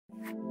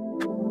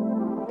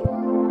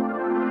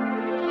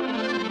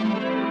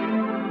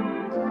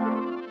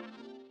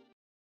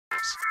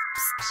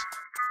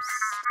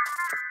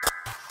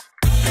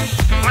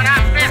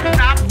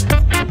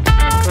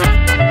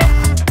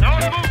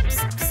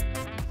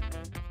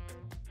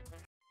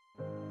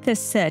The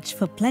search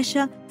for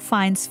pleasure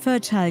finds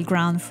fertile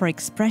ground for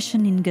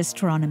expression in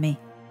gastronomy.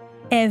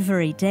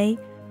 Every day,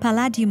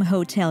 Palladium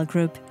Hotel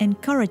Group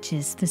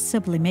encourages the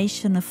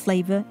sublimation of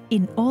flavor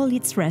in all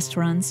its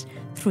restaurants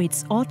through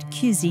its haute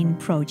cuisine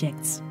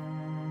projects.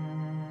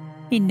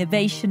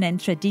 Innovation and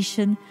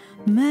tradition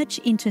merge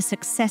into a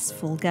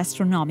successful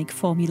gastronomic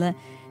formula,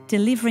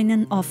 delivering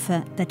an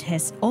offer that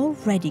has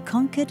already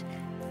conquered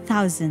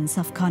thousands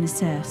of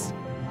connoisseurs.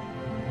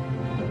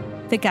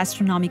 The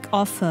gastronomic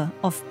offer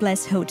of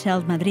Bless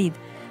Hotel Madrid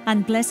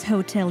and Bless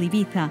Hotel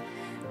Ibiza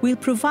will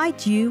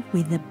provide you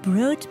with a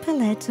broad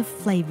palette of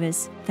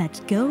flavors that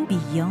go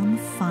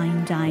beyond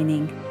fine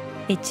dining.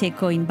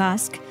 Etxeko in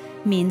Basque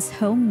means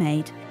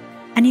homemade,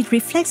 and it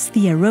reflects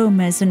the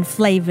aromas and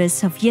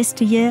flavors of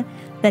yesteryear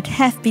that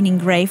have been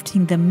engraved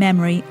in the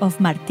memory of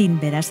Martín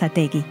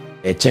Berasategui.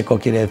 Etxeko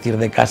quiere decir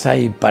de casa,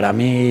 y para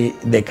mí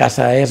de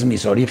casa es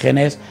mis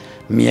orígenes,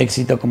 mi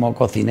éxito como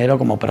cocinero,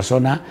 como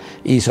persona,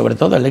 y sobre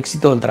todo el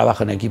éxito del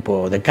trabajo en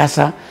equipo. De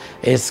casa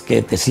es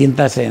que te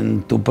sientas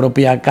en tu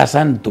propia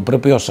casa, en tu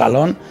propio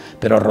salón,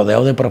 pero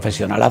rodeado de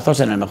profesionalazos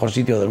en el mejor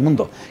sitio del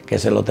mundo, que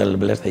es el Hotel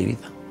Bless de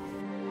Ibiza.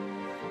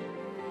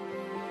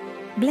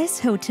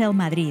 Bless Hotel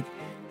Madrid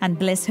and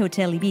Bless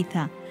Hotel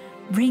Ibiza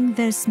bring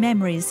those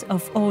memories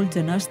of old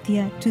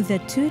Donostia to the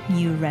two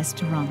new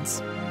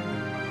restaurants.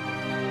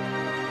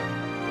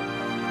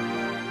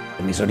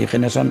 Mis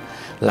orígenes son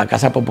la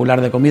casa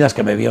popular de comidas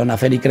que me vio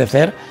nacer y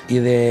crecer, y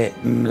de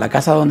la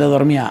casa donde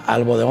dormía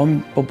al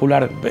bodegón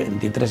popular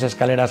 23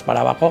 escaleras para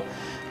abajo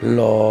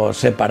lo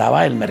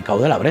separaba el mercado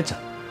de la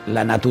Brecha.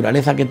 La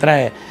naturaleza que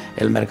trae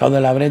el mercado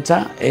de la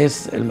Brecha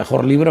es el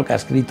mejor libro que ha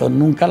escrito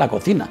nunca la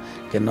cocina,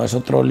 que no es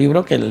otro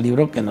libro que el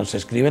libro que nos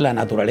escribe la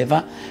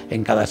naturaleza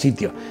en cada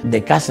sitio.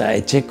 De casa a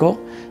Etxeko,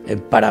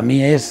 para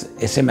mí es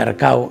ese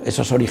mercado,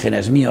 esos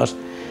orígenes míos,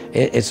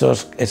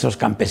 esos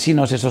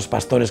campesinos, esos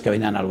pastores que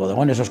venían al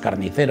bodegón, esos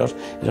carniceros,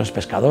 esos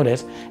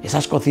pescadores,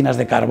 esas cocinas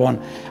de carbón,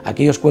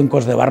 aquellos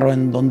cuencos de barro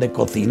en donde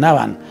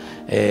cocinaban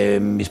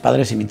mis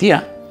padres y mi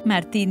tía.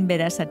 Martín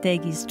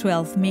Berasategui's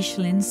 12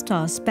 Michelin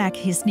stars back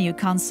his new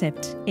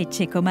concept,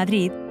 Etxeko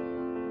Madrid,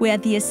 where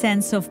the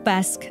essence of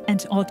Basque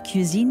and haute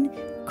cuisine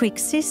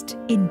coexist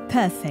in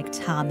perfect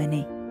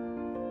harmony.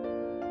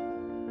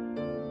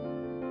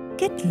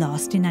 Get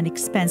lost in an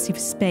expansive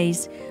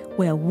space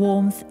where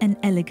warmth and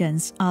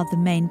elegance are the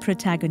main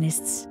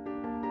protagonists.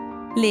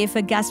 Live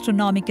a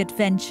gastronomic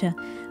adventure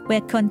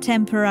where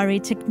contemporary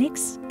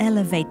techniques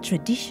elevate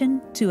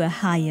tradition to a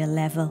higher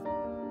level.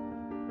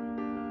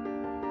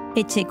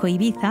 Etxeko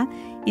Ibiza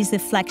is the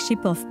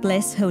flagship of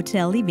Bless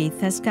Hotel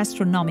Ibiza's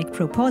gastronomic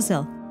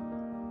proposal.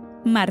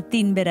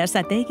 Martín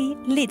Berasategui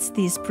leads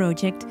this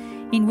project,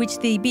 in which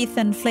the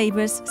Ibizan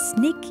flavors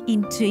sneak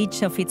into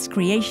each of its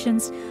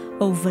creations,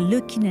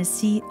 overlooking a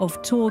sea of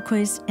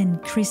turquoise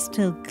and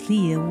crystal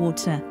clear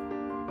water.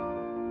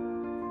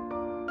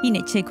 In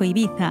Etxeko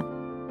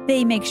Ibiza,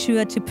 they make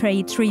sure to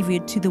pay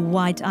tribute to the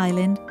white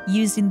island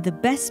using the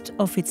best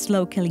of its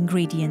local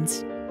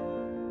ingredients.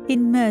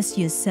 Immerse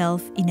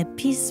yourself in a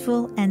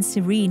peaceful and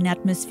serene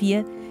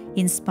atmosphere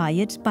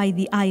inspired by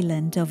the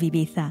island of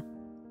Ibiza.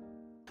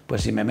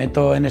 Pues si me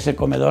meto en ese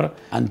comedor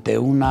ante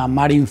una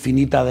mar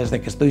infinita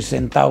desde que estoy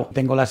sentado,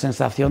 tengo la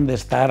sensación de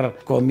estar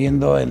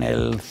comiendo en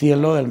el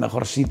cielo del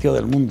mejor sitio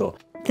del mundo.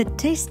 The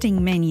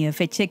tasting menu of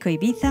Etxeko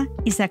Ibiza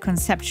is a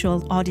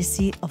conceptual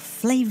odyssey of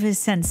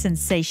flavors and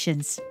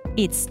sensations.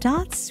 It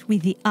starts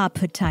with the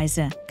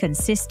appetizer,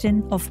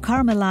 consisting of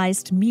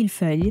caramelized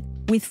millefeuille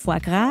with foie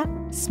gras,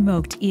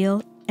 smoked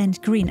eel and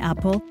green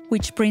apple,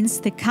 which brings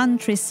the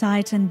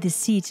countryside and the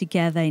sea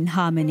together in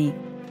harmony,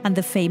 and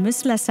the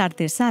famous Las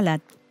Artes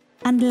salad,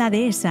 and La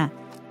Dehesa,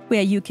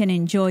 where you can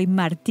enjoy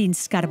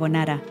Martín's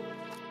carbonara.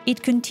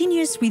 It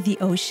continues with the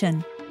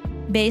ocean,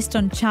 based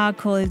on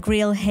charcoal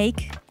grill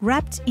hake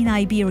wrapped in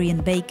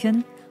Iberian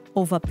bacon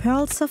over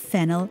pearls of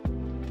fennel,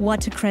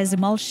 watercress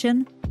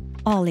emulsion,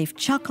 olive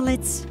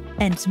chocolates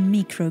and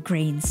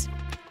microgreens.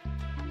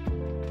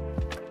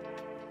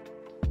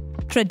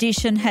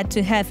 Tradition had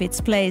to have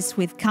its place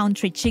with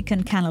country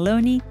chicken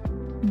cannelloni,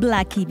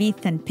 black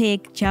Ibizan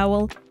pig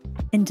jowl,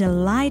 and a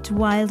light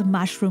wild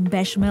mushroom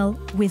bechamel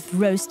with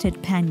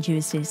roasted pan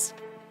juices.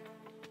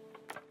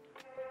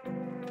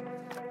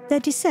 The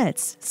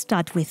desserts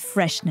start with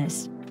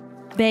freshness,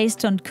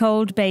 based on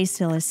cold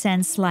basil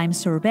essence lime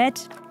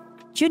sorbet,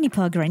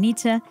 juniper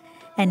granita,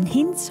 and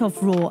hints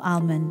of raw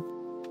almond.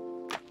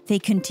 They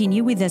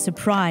continue with a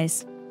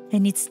surprise,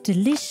 and its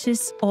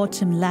delicious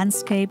autumn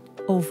landscape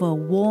over a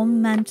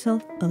warm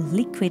mantle of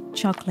liquid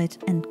chocolate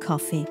and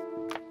coffee.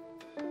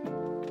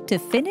 To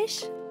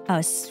finish,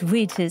 our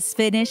sweetest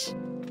finish,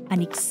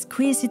 an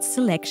exquisite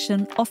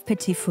selection of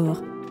petit fours.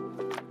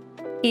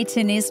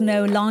 Eating is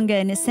no longer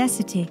a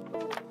necessity,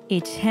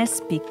 it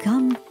has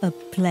become a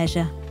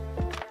pleasure.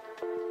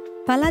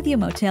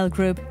 Palladium Hotel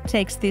Group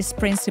takes this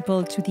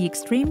principle to the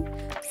extreme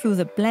through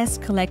the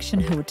Blessed Collection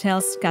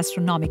Hotel's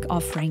gastronomic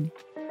offering.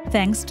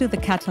 Thanks to the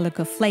catalogue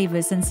of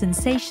flavors and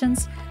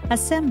sensations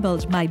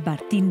assembled by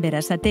Martín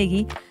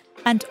Berasategui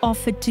and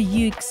offered to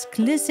you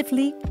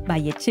exclusively by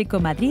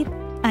Etxeko Madrid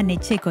and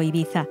Etxeko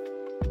Ibiza.